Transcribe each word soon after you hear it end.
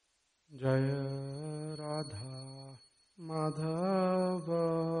जय राधा माधव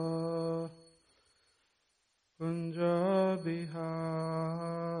कुंज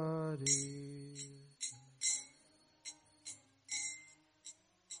बिहारी।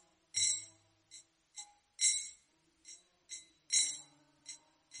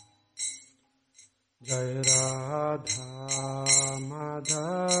 जय राधा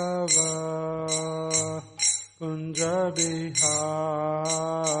माधव कुंज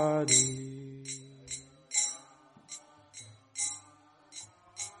बिहारी।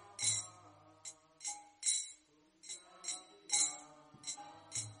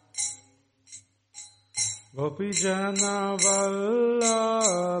 गोपी जन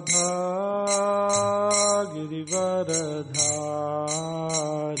वल्लभ गिरिवरधारी।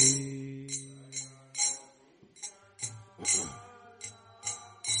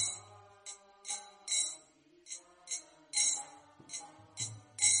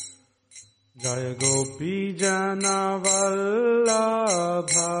 जय गोपी जन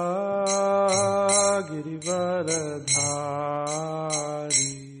वल्लभ गिरिवरधारी।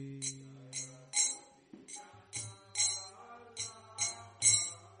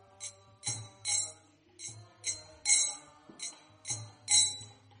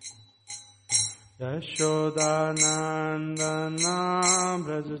 यशोदानंदन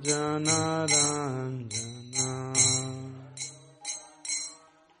ब्रज जन रंजना।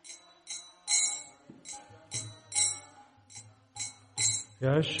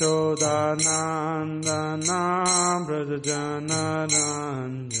 यशोदानंदन ब्रज जन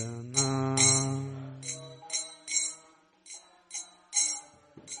रंजना।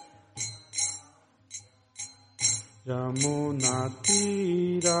 यमुना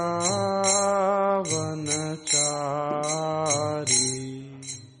तीरा वनचारी।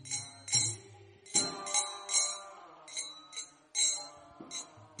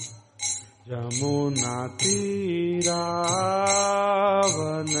 यमुना तीरा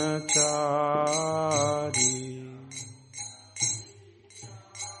वनचारी।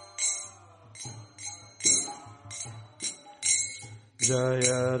 जय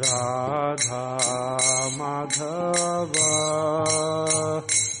राधा माधव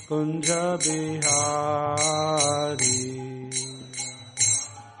कुंज बिहारी।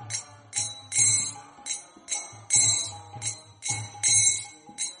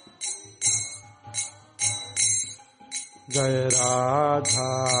 जय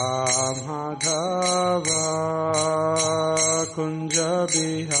राधा माधव कुंज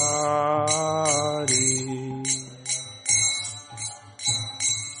बिहारी।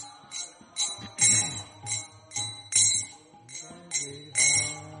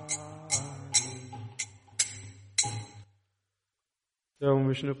 जय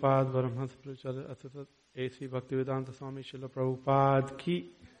विष्णुपाद परमहंस प्रचार्य अथर्व ऐसी भक्तिवेदांत स्वामी श्रील प्रभुपाद की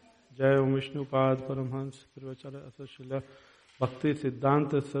जय। विष्णुपाद परमहंस प्रचार्य अथर्व श्रील भक्ति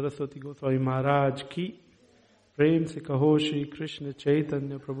सिद्धांत सरस्वती गोस्वामी महाराज की। प्रेम से कहो श्री कृष्ण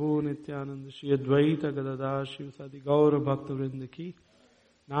चैतन्य प्रभु नित्यानंद श्री अद्वैत गदाधर शिवसादि गौर भक्त वृंद की।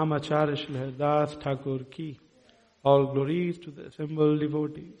 नामाचार्य श्री हरिदास ठाकुर की। All glories to the assembled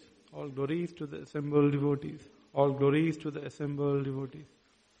devotees. All glories to the assembled devotees. All glories to the assembled devotees.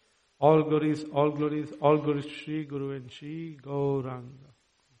 All glories, all glories, all glories to Shri Guru and Shri Gauranga.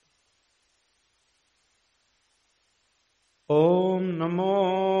 Om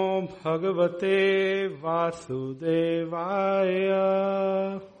Namo Bhagavate Vasudevaya.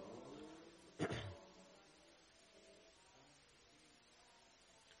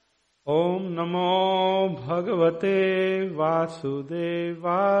 Om Namo Bhagavate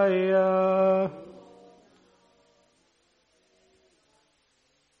Vasudevaya.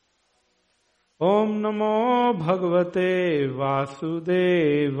 Om Namo Bhagavate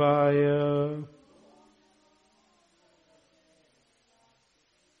Vasudevaya.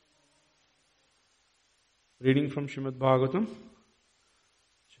 Reading from Srimad Bhagavatam,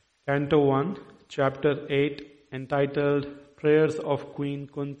 Canto 1, Chapter 8, entitled Prayers of Queen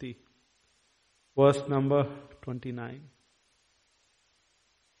Kunti, verse number 29.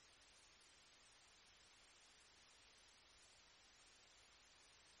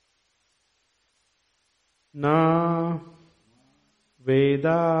 Na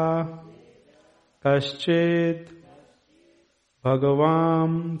Veda Kaschid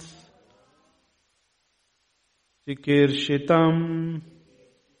Bhagavams Chikirshitam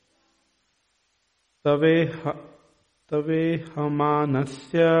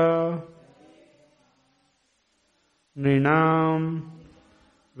Tavehamanasya Nrinam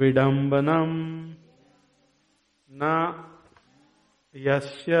Vidambanam Na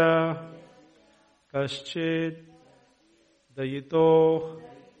Yasya Kaschid Dayito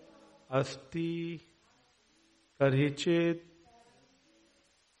asti karhichit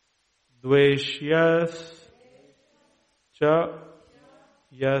dveshyas cha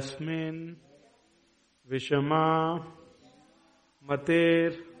yasmin vishama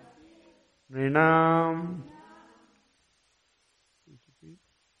matir nrinam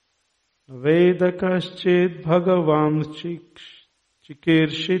Vedakaschid bhagavam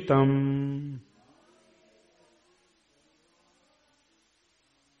chikirshitam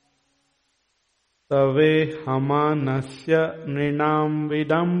tave hamanasya nrinam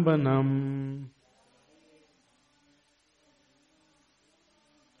vidambanam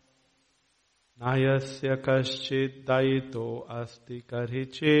nayasya kaschid dayito asti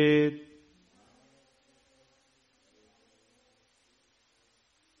karhichit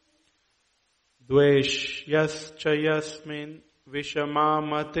dveshyascha yasmin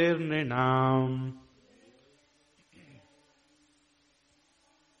vishamatir nrinam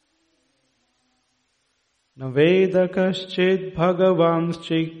naveda kaschid bhagavan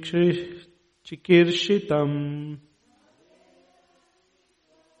chikirshitam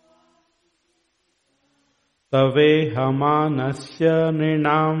tave hamanasya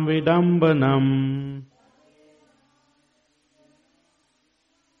nrinam vidambanam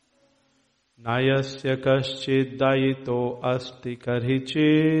nayasya kaschid dayito asti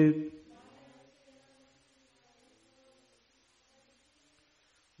karhichit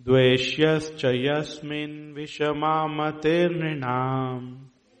dveshyascha yasmin vishamatir nrinam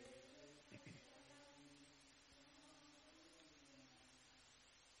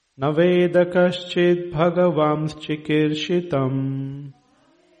naveda kaschid bhagavam chikirshitam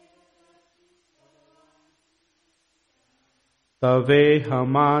tave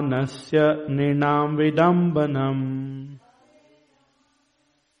hamanasya nrinam vidambanam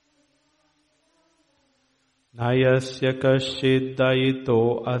nayasya kaschid dayito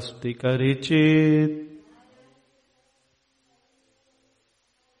asti karhichit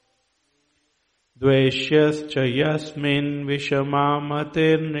dveshyascha yasmin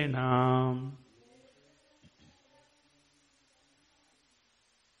vishamatir nrinam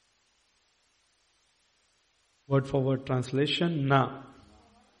Word for word translation. Na,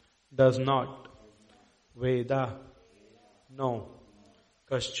 does not. Veda, no.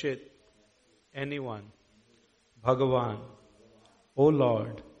 Kaschit, anyone. Bhagavan, O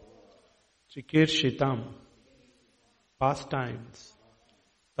Lord. Chikirshitam, pastimes.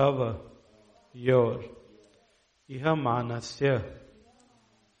 Tava, your. Iha manasya,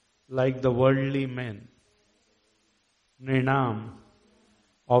 like the worldly men. Nrinam,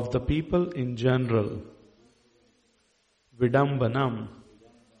 of the people in general. Vidambanam,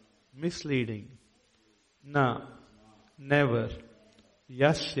 misleading. Na, never.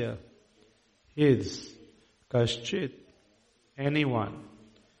 Yasya, his. Kaschit, anyone.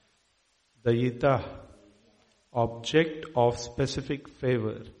 Dayita, object of specific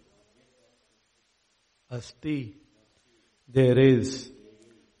favor. Asti, there is.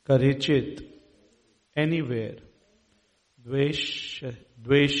 Karhichit, anywhere.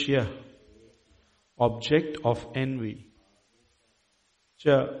 Dveshya, object of envy.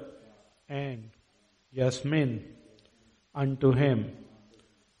 Cha, and. Yasmin, unto him.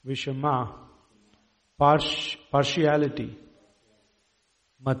 Vishama, partiality.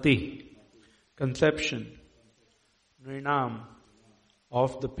 Mati, conception. Nrinam,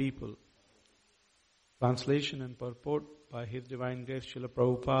 of the people. Translation and purport by His Divine Grace Srila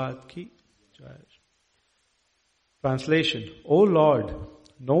Prabhupada Ki Jai. Translation. O Lord,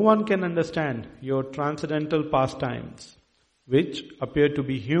 no one can understand your transcendental pastimes, which appear to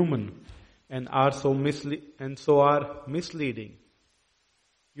be human and are so misleading.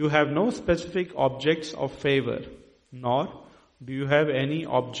 You have no specific objects of favor, nor do you have any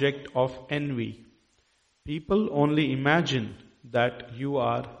object of envy. People only imagine that you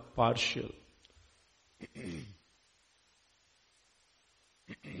are partial.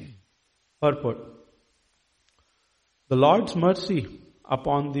 Purport. The Lord's mercy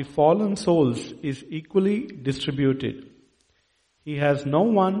upon the fallen souls is equally distributed. He has no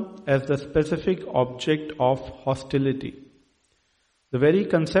one as the specific object of hostility. The very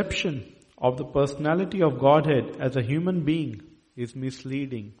conception of the personality of Godhead as a human being is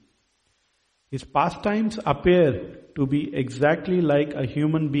misleading. His pastimes appear to be exactly like a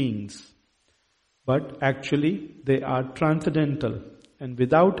human being's, but actually they are transcendental and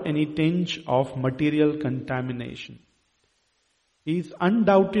without any tinge of material contamination. He is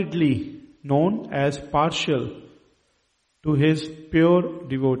undoubtedly known as partial to his pure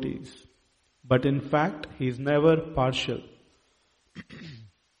devotees, but in fact he is never partial.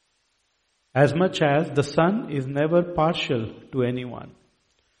 As much as the sun is never partial to anyone.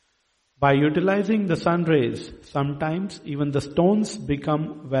 By utilizing the sun rays, sometimes even the stones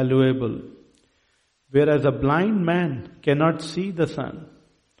become valuable, whereas a blind man cannot see the sun,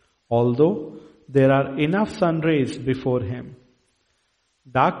 although there are enough sun rays before him.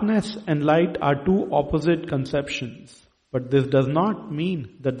 Darkness and light are two opposite conceptions, but this does not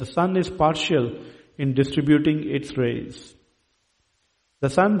mean that the sun is partial in distributing its rays. The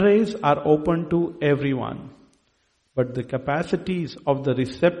sun rays are open to everyone, but the capacities of the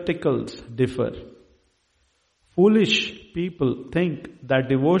receptacles differ. Foolish people think that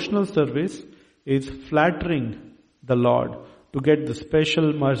devotional service is flattering the Lord to get the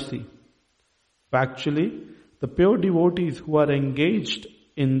special mercy. Factually, the pure devotees who are engaged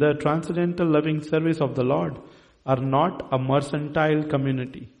in the transcendental loving service of the Lord are not a mercantile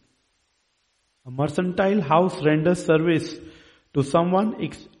community. A mercantile house renders service to someone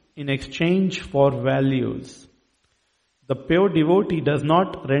in exchange for values. The pure devotee does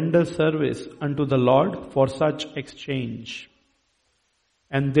not render service unto the Lord for such exchange.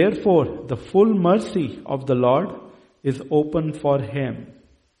 And therefore, the full mercy of the Lord is open for him.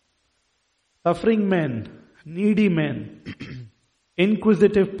 Suffering men, needy men,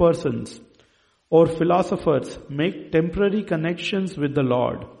 inquisitive persons, or philosophers make temporary connections with the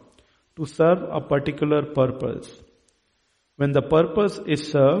Lord to serve a particular purpose. When the purpose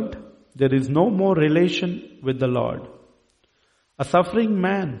is served, there is no more relation with the Lord. A suffering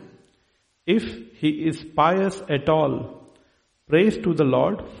man, if he is pious at all, prays to the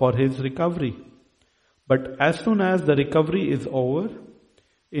Lord for his recovery. But as soon as the recovery is over,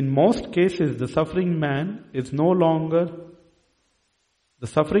 in most cases the suffering man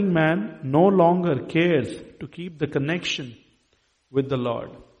no longer cares to keep the connection with the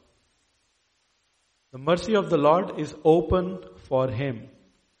Lord. The mercy of the Lord is open for him,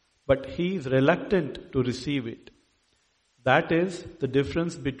 but he is reluctant to receive it. That is the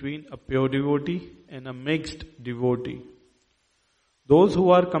difference between a pure devotee and a mixed devotee. Those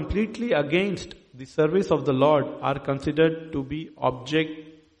who are completely against the service of the Lord are considered to be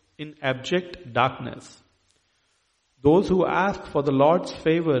in abject darkness. Those who ask for the Lord's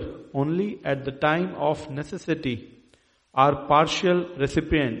favor only at the time of necessity are partial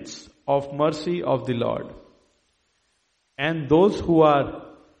recipients of mercy of the Lord. And those who are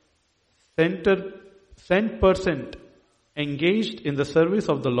 100% engaged in the service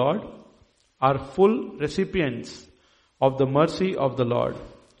of the Lord are full recipients of the mercy of the Lord.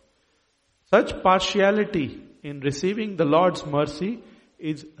 Such partiality in receiving the Lord's mercy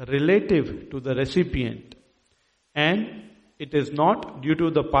is relative to the recipient, and it is not due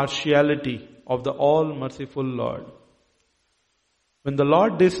to the partiality of the all-merciful Lord. When the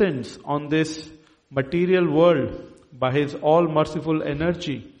Lord descends on this material world by His all-merciful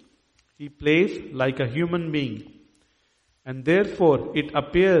energy, He plays like a human being, and therefore it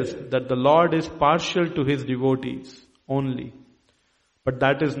appears that the Lord is partial to His devotees only. But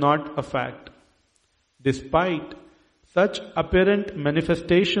that is not a fact. Despite such apparent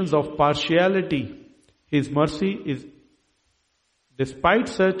manifestations of partiality, His mercy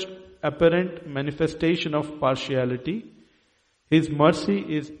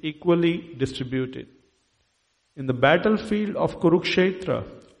is equally distributed. In the battlefield of Kurukshetra,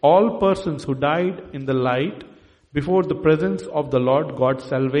 all persons who died in the light before the presence of the Lord got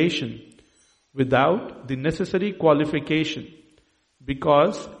salvation without the necessary qualification,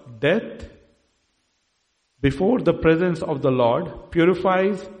 because death before the presence of the Lord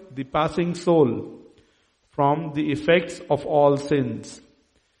purifies the passing soul from the effects of all sins.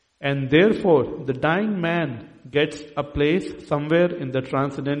 And therefore, the dying man gets a place somewhere in the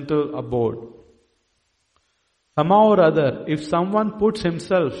transcendental abode. Somehow or other, if someone puts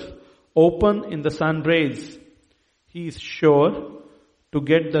himself open in the sun rays, he is sure to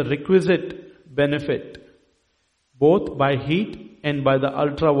get the requisite benefit, both by heat and by the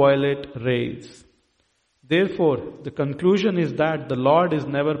ultraviolet rays. Therefore, the conclusion is that the Lord is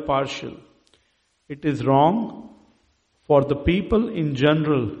never partial. It is wrong for the people in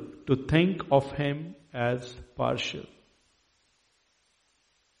general to think of Him as partial.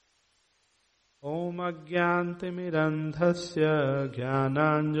 Om Ajnantimirandhasya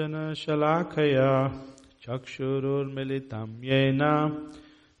Jnananjana Shalakaya Chakshururmilitam Yena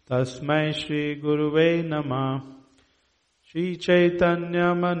Tasmai Shri Guruve Namah Shri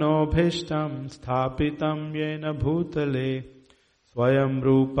Chaitanya Manobhishtam Sthapitam Yena Bhutale Swayam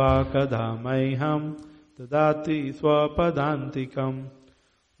Rupa Kadamaiham Tadati Swapadantikam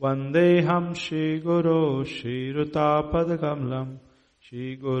Vandeham Shri Guru Shri Ruta Padakamlam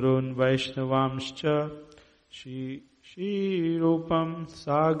Shri Gurun Vaishnavamscha Shri Shri Rupam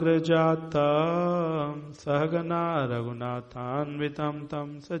Sagrajatam Sahagana Raghunathanvitam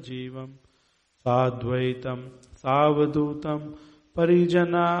Tam Sajivam Sadvaitam Savadutam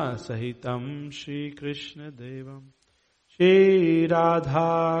Parijana Sahitam Shri Krishna Devam Shri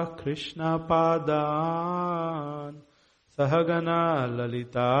Radha Krishna Padan Sahagana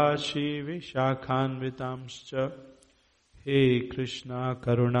Lalita Shri Vishakhanvitamscha He Krishna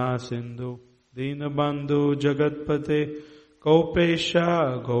Karuna Sindhu Dinabandhu Jagatpate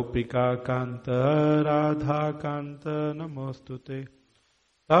Gopesha Gopika Kanta Radha Kanta Namostute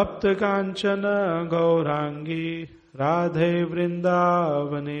Tapta Kanchana Gaurangi Radhe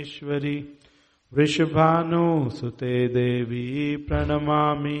Vrindavaneshwari Vrishabhanu Sute Devi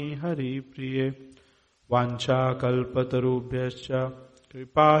Pranamami Hari Priye Vancha Kalpatarubhyascha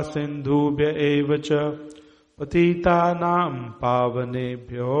Kripa Sindhubhya Evacha Patita Nam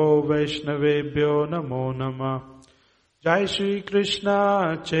Pavanebhyo Vaishnavebhyo Namo Namah Jai Shri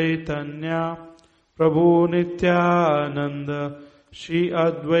Krishna Chaitanya Prabhu Nityananda Shri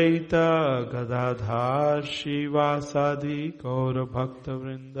Advaita Gadadhar Shri Vasadi Gaura Bhakta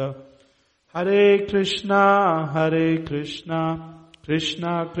Vrinda Hare Krishna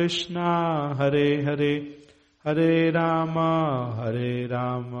Krishna Krishna Hare Hare Hare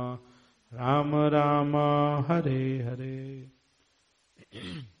Rama Rama Rama Hare Hare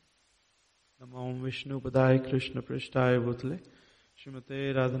Namo Vishnu Padaya Krishna Prishtaya Bhutale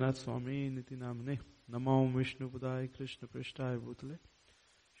Srimate Radhanath Swami Niti Namane Namo Vishnu Padaya Krishna Prishtaya Bhutale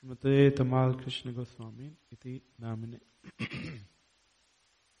Srimate Tamal Krishna Goswami Iti Namane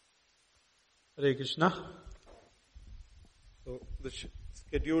Hare Krishna. So the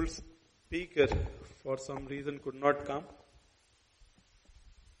scheduled speaker for some reason could not come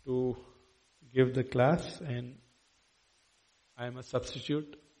to give the class, and I am a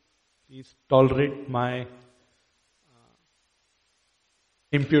substitute. Please tolerate my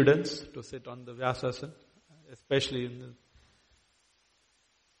impudence to sit on the Vyasasana, especially in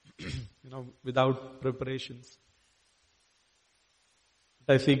the, without preparations.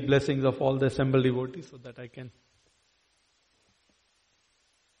 But I seek blessings of all the assembled devotees so that I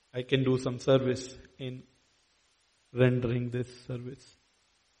can do some service in rendering this service.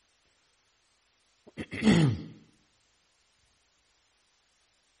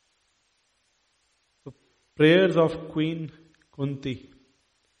 So, prayers of Queen Kunti.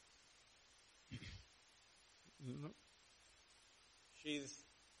 She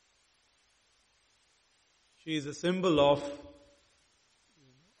is a symbol of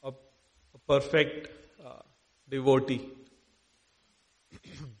a perfect devotee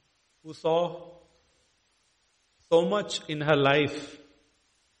who saw so much in her life,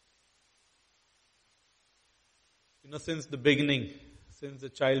 since the beginning, since the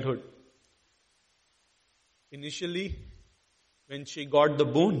childhood. Initially, when she got the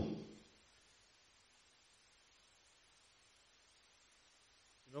boon,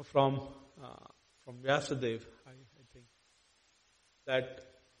 from Vyasadeva, I think that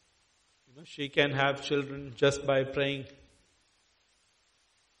she can have children just by praying.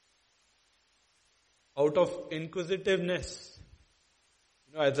 Out of inquisitiveness,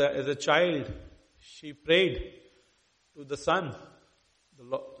 as a child, she prayed to the sun,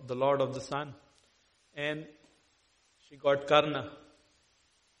 the Lord of the Sun, and she got Karna.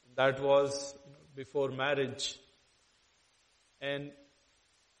 That was before marriage, and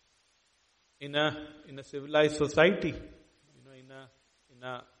in a civilized society,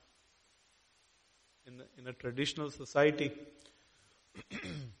 in a traditional society,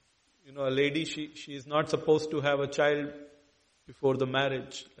 a lady, she is not supposed to have a child before the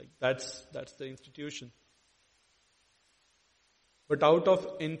marriage. Like that's the institution. But out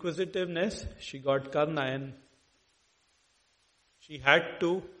of inquisitiveness, she got Karna, and she had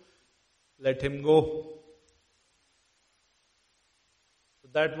to let him go. So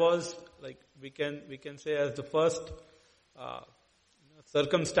that was we can say as the first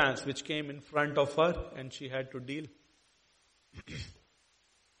circumstance which came in front of her, and she had to deal.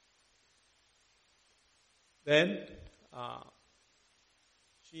 Then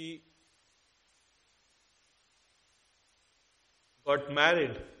she got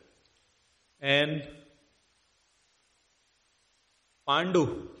married, and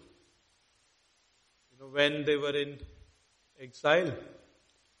Pandu, when they were in exile,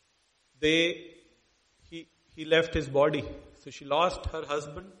 he left his body. So she lost her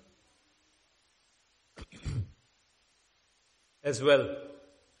husband as well.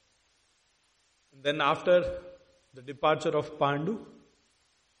 And then after the departure of Pandu,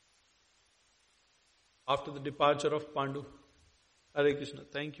 Hare Krishna,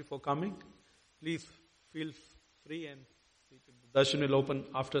 thank you for coming. Please feel free and the darshan will open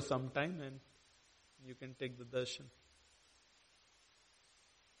after some time and you can take the darshan.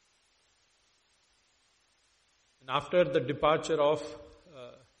 And after the departure of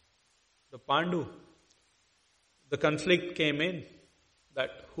the Pandu, the conflict came in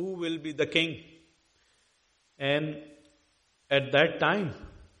that who will be the king. And at that time,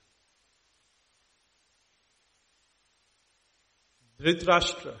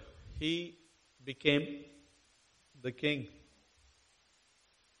 Dhritarashtra, he became the king.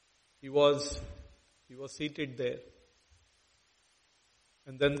 He was seated there.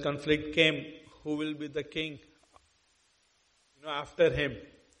 And then conflict came, who will be the king, after him.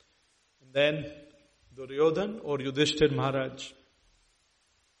 And then Duryodhan or Yudhishthir Maharaj.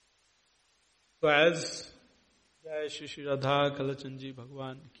 So as Jai Shri Shri Radha Kalachandji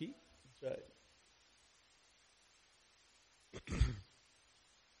Bhagwan ki Jai.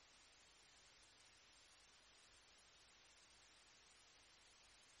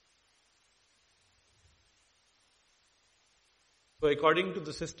 So according to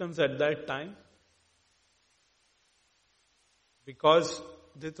the systems at that time, because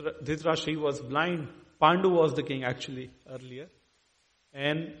Dhritarashtra was blind, Pandu was the king actually earlier.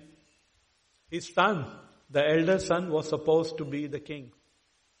 And his son, the elder son, was supposed to be the king.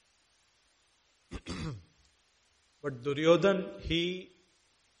 But Duryodhan, he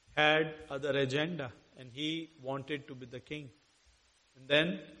had other agenda and he wanted to be the king. And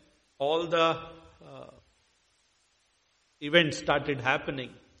then all the events started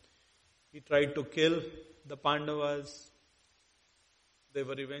happening. He tried to kill the Pandavas. They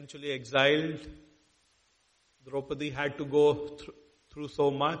were eventually exiled. Draupadi had to go through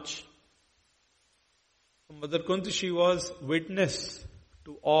so much. Mother Kunti, she was witness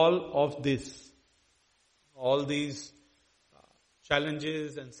to all of this. All these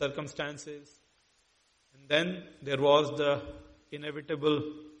challenges and circumstances. And then there was the inevitable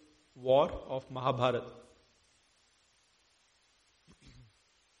war of Mahabharata.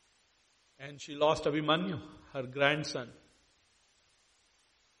 And she lost Abhimanyu, her grandson.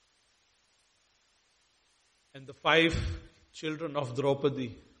 And the 5 children of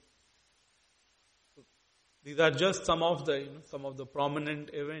Draupadi. These are just some of the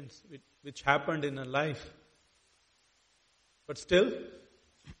prominent events which happened in her life. But still,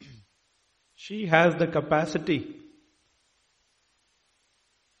 she has the capacity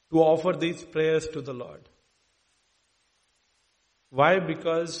to offer these prayers to the Lord. Why?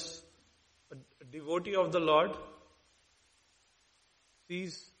 Because a devotee of the Lord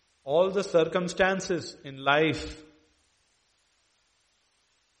sees all the circumstances in life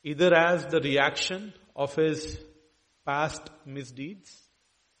either as the reaction of his past misdeeds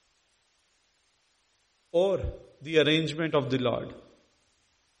or the arrangement of the Lord.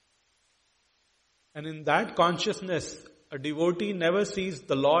 And in that consciousness, a devotee never sees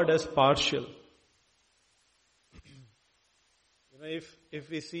the Lord as partial. If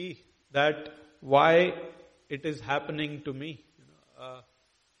we see that why it is happening to me,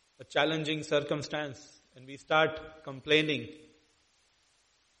 a challenging circumstance, and we start complaining,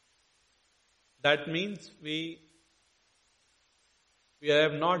 that means we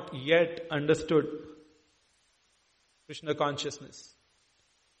have not yet understood Krishna consciousness.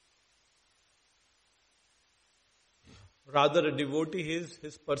 Rather, a devotee,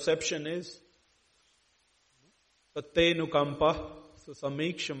 his perception is Sattenukampa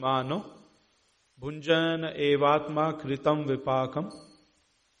Susamikshmano Bhunjana Evatma Kritam Vipakam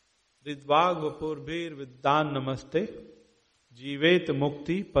Ridvag Vapurbhir Viddan Namaste Jivet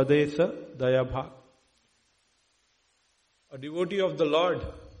Mukti Padesa Dayabha. A devotee of the Lord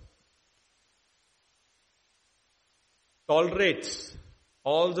tolerates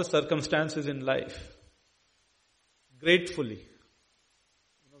all the circumstances in life gratefully,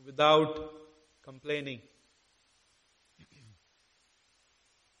 without complaining.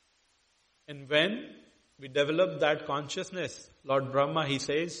 And when we develop that consciousness, Lord Brahma, he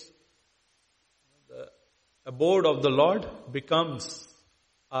says, the abode of the Lord becomes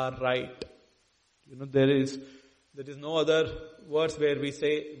our right. There is no other verse where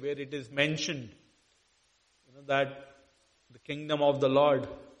it is mentioned, that the kingdom of the Lord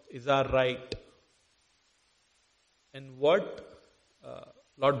is our right. And what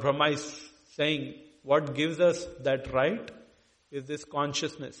Lord Brahma is saying, what gives us that right is this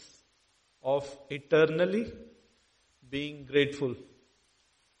consciousness of eternally being grateful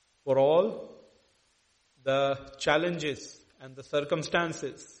for all the challenges and the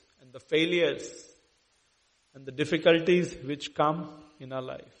circumstances and the failures and the difficulties which come in our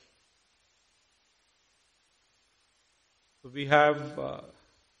life. So we have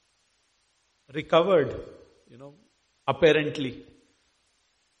recovered apparently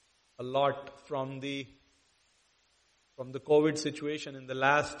a lot from the COVID situation in the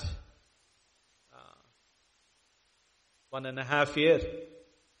last 1.5 years.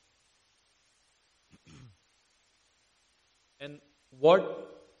 And what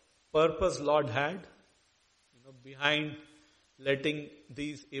purpose Lord had, behind letting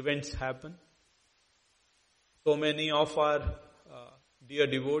these events happen. So many of our dear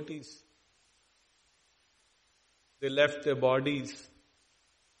devotees, they left their bodies.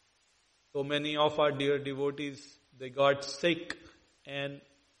 So many of our dear devotees, they got sick, and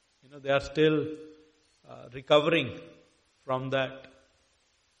they are still recovering from that.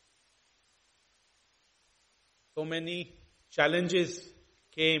 So many challenges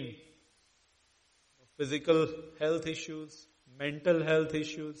came, physical health issues, mental health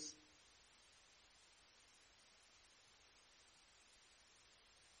issues.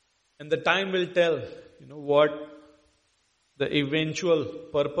 And the time will tell, what the eventual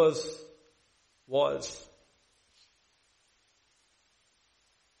purpose was.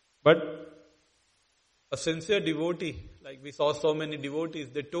 But a sincere devotee, like we saw so many devotees,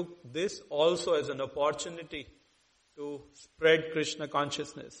 they took this also as an opportunity to spread Krishna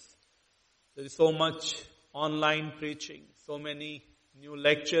consciousness. There is so much online preaching, so many new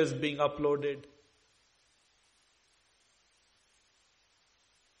lectures being uploaded,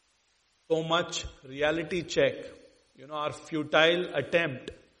 so much reality check. Our futile attempt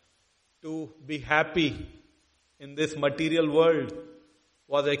to be happy in this material world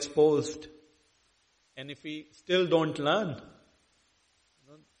was exposed. And if we still don't learn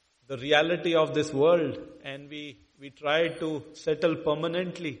the reality of this world, and we try to settle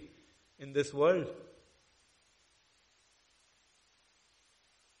permanently in this world,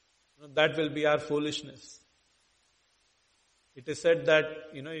 that will be our foolishness. It is said that,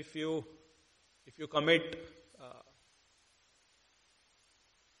 if you commit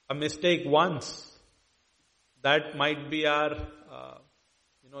a mistake once, that might be our,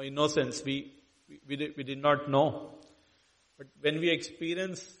 innocence. We did not know. But when we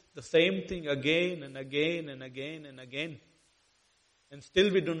experience the same thing again and again and again and again, and still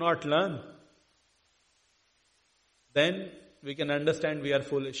we do not learn, then we can understand we are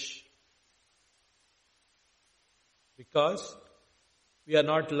foolish. Because we are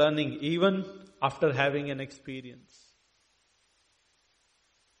not learning even after having an experience.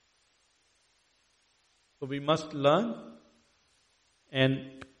 So we must learn,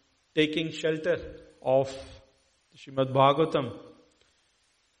 and taking shelter of the Srimad Bhagavatam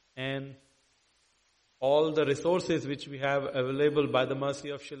and all the resources which we have available by the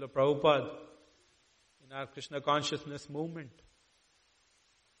mercy of Srila Prabhupada in our Krishna consciousness movement,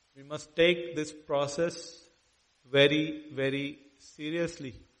 we must take this process very, very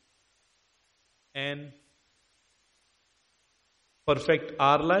seriously and perfect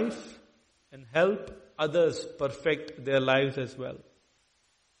our life and help others perfect their lives as well.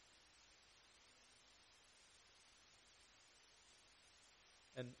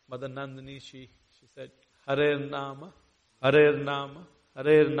 And Mother Nandini, she said, Harer Nama, Harer Nama,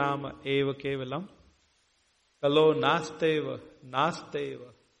 Harer Nama eva kevalam, kalo nasteva,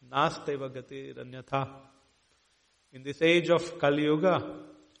 nasteva, nasteva gati ranyatha. In this age of Kali Yuga,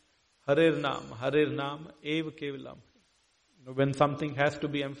 Harer Nama eva kevalam. When something has to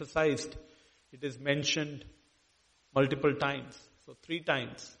be emphasized, it is mentioned multiple times. So 3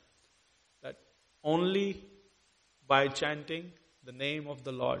 times. That only by chanting the name of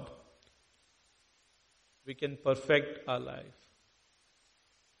the Lord, we can perfect our life.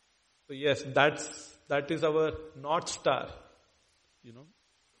 So yes, that is our North Star,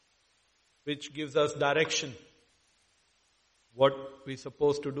 which gives us direction, what we're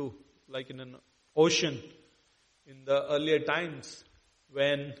supposed to do. Like in an ocean, in the earlier times,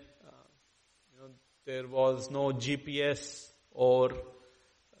 when there was no GPS or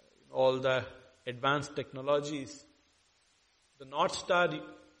all the advanced technologies, the North Star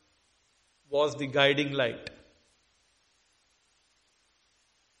was the guiding light.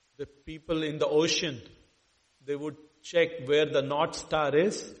 The people in the ocean, they would check where the North Star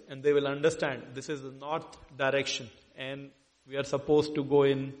is, and they will understand this is the north direction, and we are supposed to go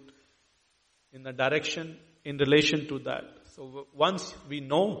in a direction in relation to that. So once we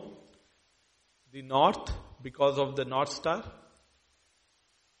know the north because of the North Star,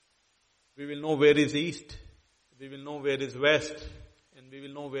 we will know where is east, we will know where is west, and we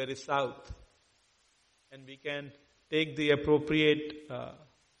will know where is south. And we can take the appropriate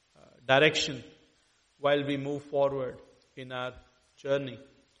direction while we move forward in our journey.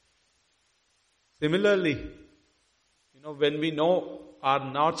 Similarly, When we know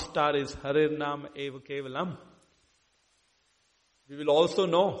our North Star is Harer Nam Eva Kevalam, we will also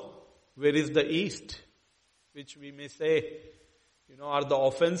know where is the East, which we may say, are the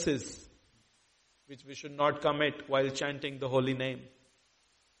offenses which we should not commit while chanting the holy name.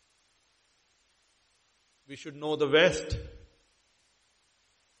 We should know the West,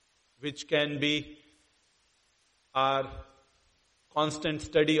 which can be our constant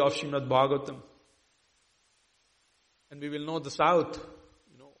study of Srimad Bhagavatam. And we will know the South,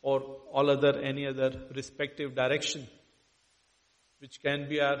 or any other respective direction, which can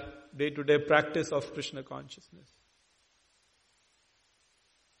be our day-to-day practice of Krishna consciousness.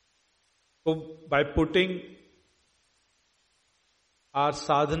 So by putting our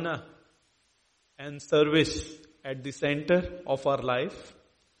sadhana and service at the center of our life,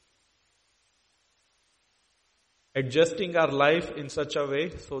 adjusting our life in such a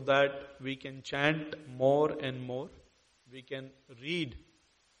way so that we can chant more and more, we can read,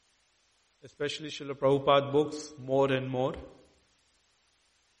 especially Srila Prabhupada books, more and more.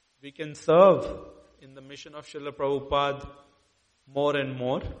 We can serve in the mission of Srila Prabhupada more and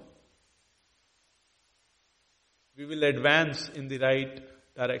more. We will advance in the right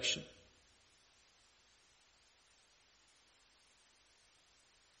direction.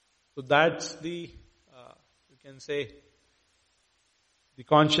 So that's the the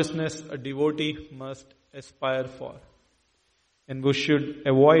consciousness a devotee must aspire for. And we should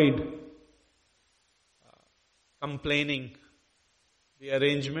avoid complaining the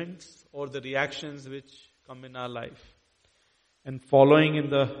arrangements or the reactions which come in our life. And following in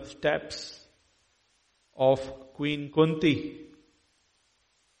the steps of Queen Kunti,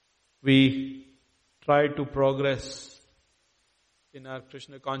 we try to progress in our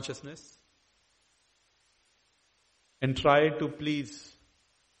Krishna consciousness and try to please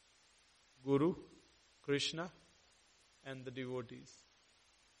Guru, Krishna, and the devotees.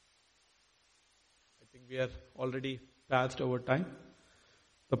 I think we are already past our time.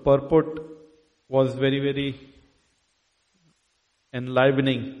 The purport was very, very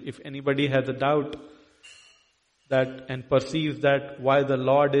enlivening. If anybody has a doubt that and perceives that why the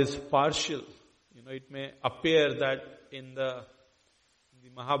Lord is partial, it may appear that in the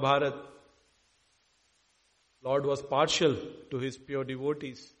Mahabharata, Lord was partial to his pure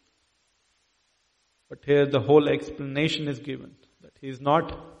devotees. But here the whole explanation is given, that he is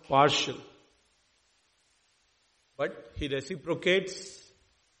not partial, but he reciprocates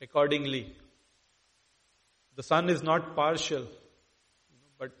accordingly. The sun is not partial,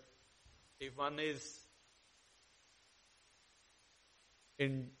 but if one is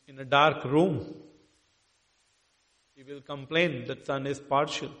in a dark room, he will complain that sun is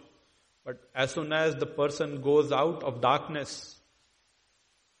partial. But as soon as the person goes out of darkness,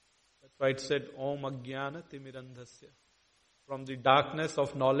 that's why it said, Om Ajnana Timirandhasya. From the darkness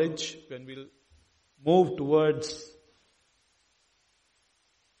of knowledge, when we'll move towards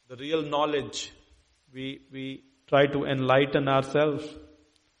the real knowledge, we try to enlighten ourselves,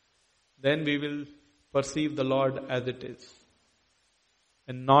 then we will perceive the Lord as it is.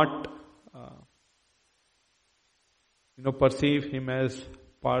 And not, perceive Him as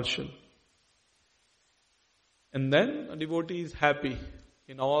partial. And then a devotee is happy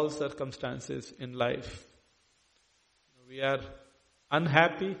in all circumstances in life. We are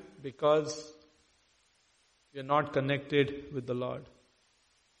unhappy because we are not connected with the Lord.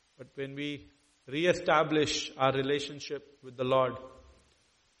 But when we re-establish our relationship with the Lord,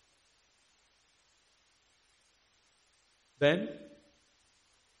 then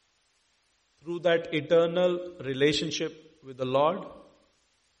through that eternal relationship with the Lord,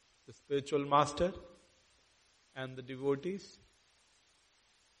 the spiritual master, and the devotees,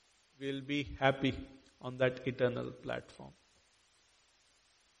 will be happy on that eternal platform.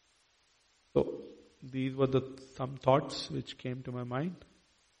 So, these were some thoughts which came to my mind.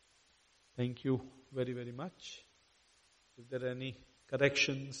 Thank you very, very much. If there are any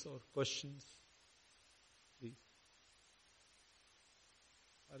corrections or questions, please.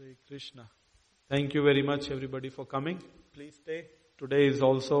 Hare Krishna. Thank you very much everybody for coming. Please stay. Today is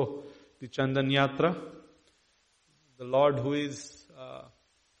also the Chandan Yatra. The Lord whose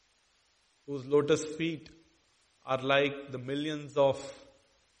lotus feet are like the millions of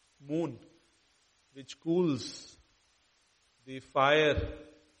moon which cools the fire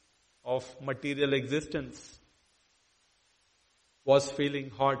of material existence, was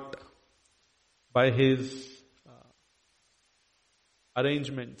feeling hot by his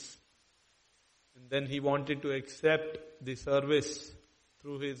arrangements. And then he wanted to accept the service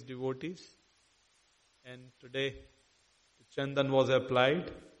through his devotees. And today the Chandan was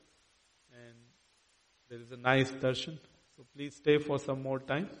applied and there is a nice darshan. So please stay for some more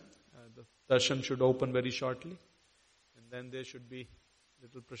time. The darshan should open very shortly. And then there should be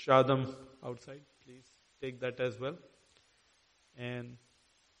little prasadam outside. Please take that as well. And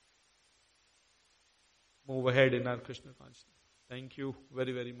move ahead in our Krishna consciousness. Thank you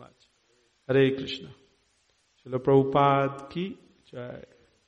very, very much. Hare Krishna. Srila Prabhupada ki jai.